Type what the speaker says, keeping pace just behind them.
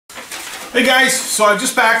Hey guys, so I'm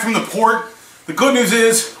just back from the port. The good news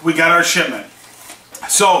is we got our shipment.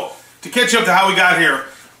 So to catch up to how we got here,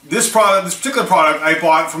 this particular product I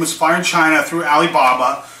bought from a supplier in China through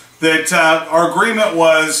Alibaba. That our agreement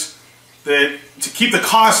was that to keep the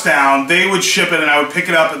cost down, they would ship it and I would pick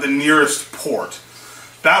it up at the nearest port.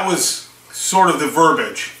 That was sort of the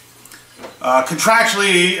verbiage.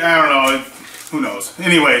 Contractually, I don't know, who knows.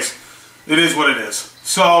 Anyways, it is what it is.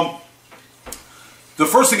 So the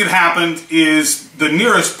first thing that happened is the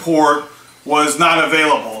nearest port was not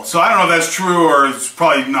available. So I don't know if that's true or it's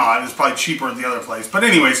probably not. It's probably cheaper at the other place. But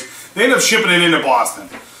anyways, they ended up shipping it into Boston.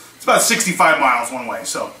 It's about 65 miles one way.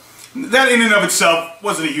 So that in and of itself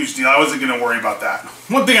wasn't a huge deal. I wasn't going to worry about that.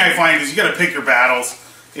 One thing I find is you got to pick your battles.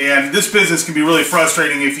 And this business can be really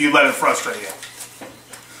frustrating if you let it frustrate you.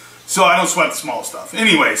 So I don't sweat the small stuff.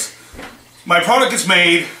 Anyways, my product is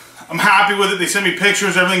made. I'm happy with it. They send me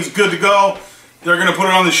pictures. Everything's good to go. They're going to put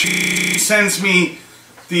it on the sheet. She sends me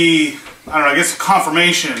the, I don't know, I guess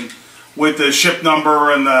confirmation with the ship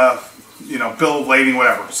number and the, bill of lading,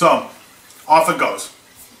 whatever. So off it goes.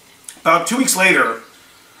 About 2 weeks later,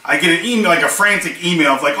 I get an email, like a frantic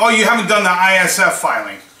email of like, oh, you haven't done the ISF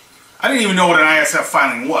filing. I didn't even know what an ISF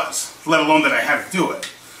filing was, let alone that I had to do it.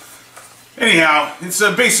 Anyhow, it's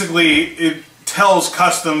basically, it tells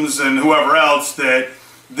customs and whoever else that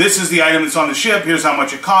this is the item that's on the ship, here's how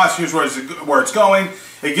much it costs, here's where it's going.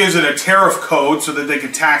 It gives it a tariff code so that they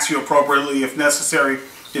can tax you appropriately if necessary,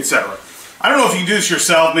 etc. I don't know if you can do this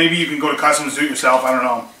yourself. Maybe you can go to customs and do it yourself. I don't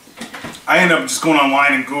know. I ended up just going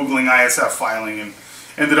online and Googling ISF filing and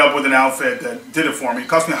ended up with an outfit that did it for me. It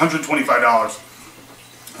cost me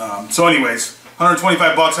 $125. So anyways,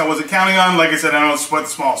 125 bucks I wasn't counting on. Like I said, I don't sweat the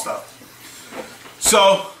small stuff.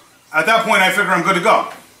 So at that point I figure I'm good to go.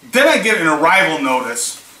 Then I get an arrival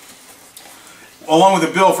notice along with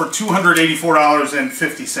a bill for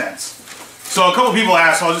 $284.50. So a couple people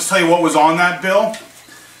asked, so I'll just tell you what was on that bill.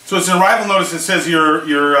 So it's an arrival notice that says here's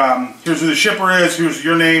who the shipper is, here's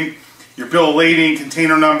your name, your bill of lading,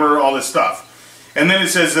 container number, all this stuff. And then it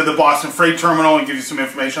says the Boston Freight Terminal and gives you some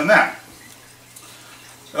information on that.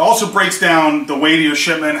 It also breaks down the weight of your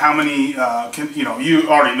shipment, how many, you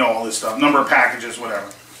already know all this stuff, number of packages, whatever.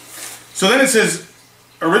 So then it says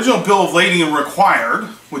original bill of lading required,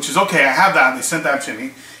 which is okay, I have that, they sent that to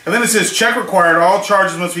me. And then it says check required, all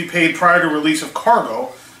charges must be paid prior to release of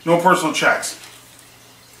cargo, no personal checks.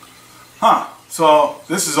 Huh, so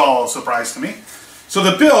this is all a surprise to me. So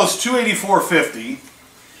the bill is $284.50,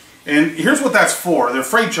 and here's what that's for, they're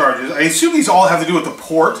freight charges. I assume these all have to do with the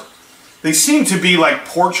port. They seem to be like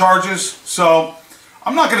port charges, so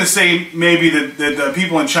I'm not going to say maybe that the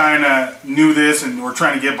people in China knew this and were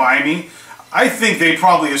trying to get by me. I think they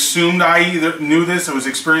probably assumed I either knew this or was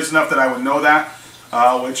experienced enough that I would know that,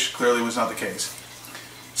 which clearly was not the case.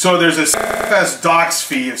 So there's a CFS docks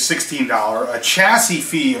fee of $16, a chassis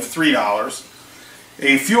fee of $3,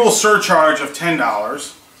 a fuel surcharge of $10,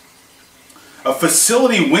 a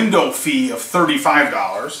facility window fee of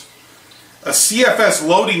 $35, a CFS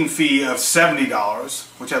loading fee of $70,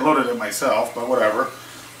 which I loaded it myself, but whatever,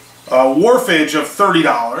 a wharfage of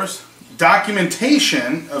 $30,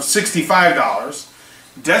 documentation of $65,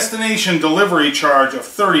 destination delivery charge of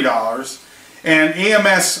 $30, and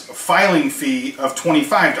AMS filing fee of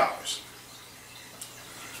 $25.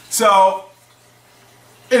 So,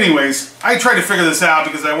 anyways, I tried to figure this out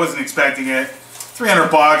because I wasn't expecting it.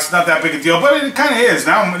 300 bucks, not that big a deal, but it kind of is.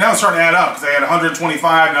 Now it's starting to add up because I had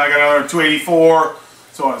 125, now I got another 284,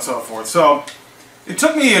 so on and so forth. So it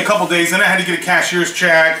took me a couple days, then I had to get a cashier's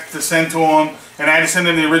check to send to them, and I had to send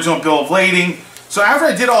in the original bill of lading. So after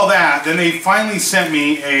I did all that, then they finally sent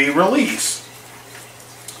me a release,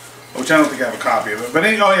 which I don't think I have a copy of it. But oh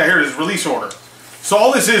yeah, here it is, release order. So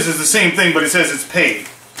all this is the same thing, but it says it's paid.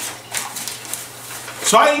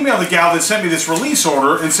 So I emailed the gal that sent me this release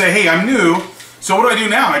order and say, hey, I'm new. So what do I do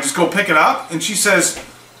now? I just go pick it up? And she says,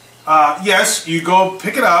 yes, you go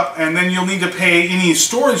pick it up and then you'll need to pay any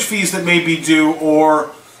storage fees that may be due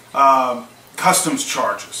or customs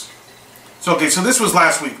charges. So okay, so this was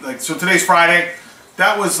last week. So today's Friday.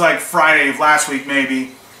 That was like Friday of last week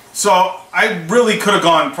maybe. So I really could have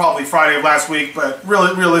gone probably Friday of last week, but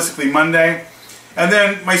really realistically Monday. And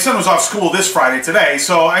then my son was off school this Friday today,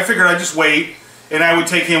 so I figured I'd just wait and I would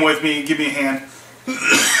take him with me and give me a hand.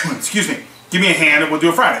 Excuse me. Give me a hand and we'll do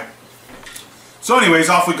it Friday. So anyways,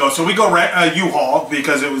 off we go. So we go rent a U-Haul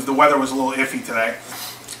because the weather was a little iffy today.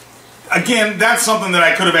 Again, that's something that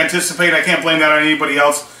I could have anticipated. I can't blame that on anybody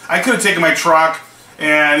else. I could have taken my truck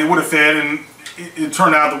and it would have fit, and it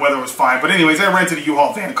turned out the weather was fine. But anyways, I rented a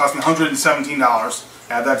U-Haul van. It cost me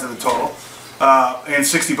 $117. Add that to the total. And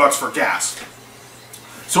 60 bucks for gas.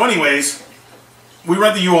 So anyways, we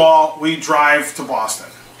rent the U-Haul, we drive to Boston.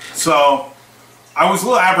 So I was a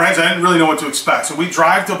little apprehensive, I didn't really know what to expect. So we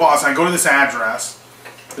drive to Boston, I go to this address,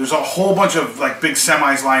 there's a whole bunch of like big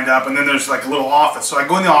semis lined up, and then there's like a little office. So I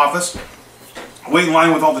go in the office, wait in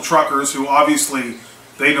line with all the truckers who obviously,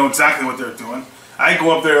 they know exactly what they're doing. I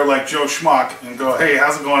go up there like Joe Schmuck and go, hey,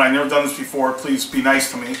 how's it going? I've never done this before, please be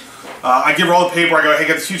nice to me. I give her all the paperwork, I go, hey,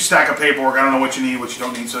 got this huge stack of paperwork, I don't know what you need, what you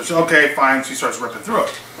don't need. So she's okay, fine, she starts ripping through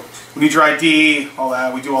it. We need your ID, all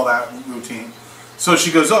that, we do all that routine. So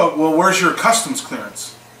she goes, oh, well, where's your customs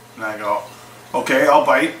clearance? And I go, okay, I'll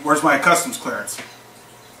bite, where's my customs clearance?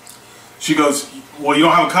 She goes, well, you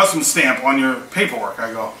don't have a customs stamp on your paperwork.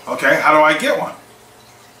 I go, okay, how do I get one?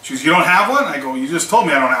 She goes, you don't have one? I go, you just told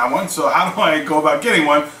me I don't have one, so how do I go about getting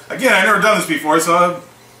one? Again, I've never done this before, so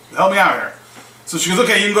help me out here. So she goes,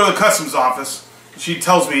 okay, you can go to the customs office. She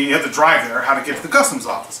tells me you have to drive there, how to get to the customs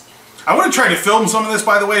office. I would have tried to film some of this,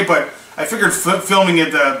 by the way, but I figured filming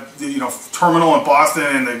at the terminal in Boston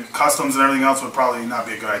and the customs and everything else would probably not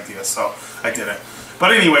be a good idea, so I didn't.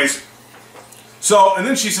 But anyways, so, and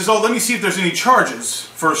then she says, oh, let me see if there's any charges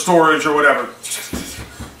for storage or whatever.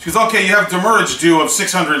 She goes, okay, you have demurrage due of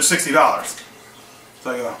 $660.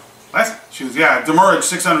 So I go, what? She goes, yeah, demurrage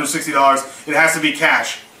 $660. It has to be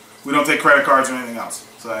cash. We don't take credit cards or anything else.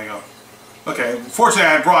 So I go, okay. Fortunately,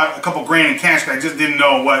 I brought a couple grand in cash, but I just didn't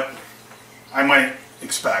know what I might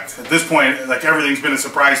expect. At this point, like, everything's been a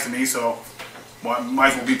surprise to me, so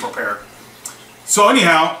might as well be prepared. So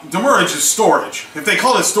anyhow, demurrage is storage. If they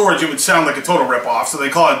called it storage, it would sound like a total ripoff, so they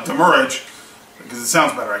call it demurrage because it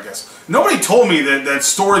sounds better, I guess. Nobody told me that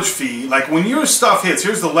storage fee, like when your stuff hits,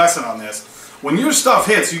 here's the lesson on this. When your stuff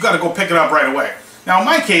hits, you got to go pick it up right away. Now in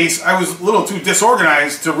my case, I was a little too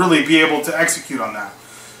disorganized to really be able to execute on that.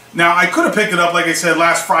 Now I could have picked it up, like I said,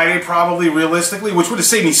 last Friday probably, realistically, which would have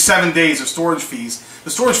saved me 7 days of storage fees. The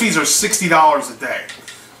storage fees are $60 a day.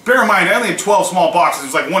 Bear in mind, I only had 12 small boxes. It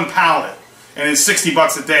was like one pallet. And it's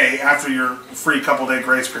 $60 a day after your free couple-day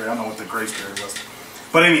grace period. I don't know what the grace period was.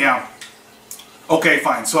 But anyhow, okay,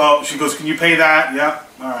 fine. So she goes, can you pay that? Yeah,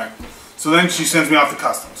 all right. So then she sends me off to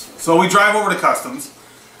customs. So we drive over to customs.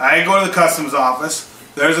 I go to the customs office.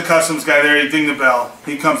 There's a customs guy there. He ding the bell.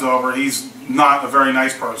 He comes over. He's not a very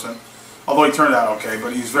nice person, although he turned out okay,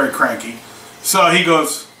 but he's very cranky. So he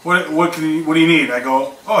goes, what do you need? I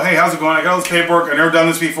go, oh, hey, how's it going? I got all this paperwork. I've never done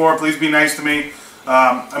this before. Please be nice to me.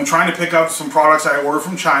 I'm trying to pick up some products I ordered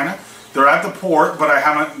from China. They're at the port, but I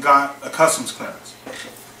haven't got a customs clearance.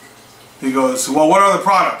 He goes, well, what are the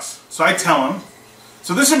products? So I tell him.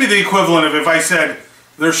 So this would be the equivalent of if I said,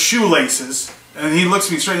 they're shoelaces, and he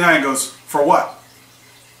looks me straight in the eye and goes, for what?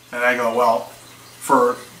 And I go, well,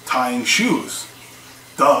 for tying shoes.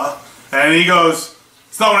 Duh. And he goes,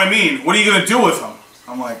 it's not what I mean. What are you going to do with them?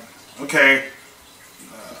 I'm like, okay.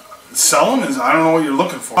 Sell them? I don't know what you're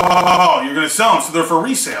looking for. Oh, you're going to sell them, so they're for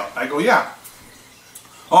resale. I go, yeah.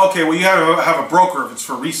 Okay, well, you have to have a broker if it's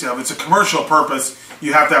for resale. If it's a commercial purpose,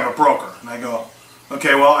 you have to have a broker. And I go,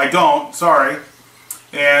 okay, well, I don't. Sorry.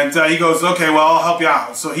 And he goes, okay, well, I'll help you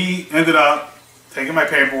out. So he ended up taking my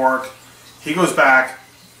paperwork. He goes back.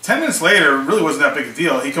 10 minutes later, it really wasn't that big a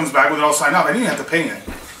deal. He comes back with it all signed up. I didn't have to pay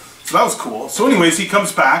anything. So that was cool. So anyways, he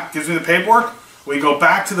comes back, gives me the paperwork. We go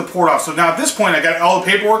back to the port office. So now at this point, I got all the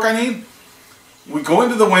paperwork I need. We go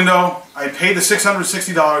into the window. I pay the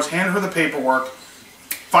 $660, hand her the paperwork.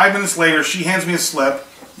 5 minutes later, she hands me a slip.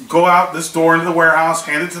 Go out this door into the warehouse,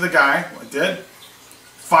 hand it to the guy. I did.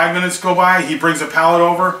 5 minutes go by. He brings a pallet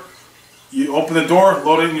over. You open the door,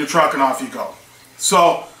 load it in your truck, and off you go.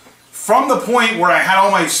 So from the point where I had all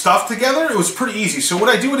my stuff together, it was pretty easy. So would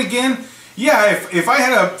I do it again? Yeah, if I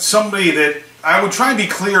had somebody that I would try and be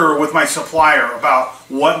clearer with my supplier about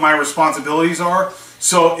what my responsibilities are.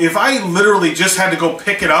 So if I literally just had to go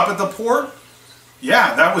pick it up at the port,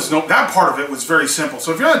 yeah, that part of it was very simple.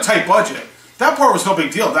 So if you're on a tight budget, that part was no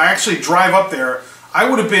big deal. To actually drive up there, I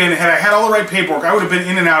would have been, had I had all the right paperwork, I would have been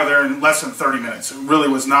in and out of there in less than 30 minutes. It really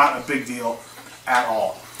was not a big deal at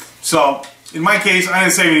all. So in my case, I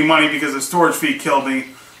didn't save any money because the storage fee killed me.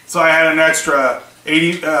 So I had an extra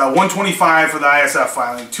 $125 for the ISF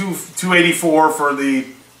filing, $284 for the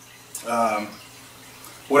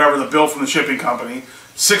whatever the bill from the shipping company,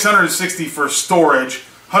 $660 for storage,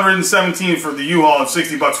 $117 for the U-Haul, and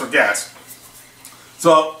 $60 for gas.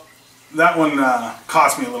 So that one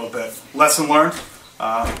cost me a little bit. Lesson learned.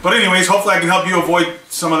 But anyways, hopefully I can help you avoid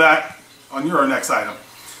some of that on your next item.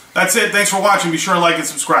 That's it. Thanks for watching. Be sure to like and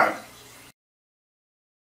subscribe.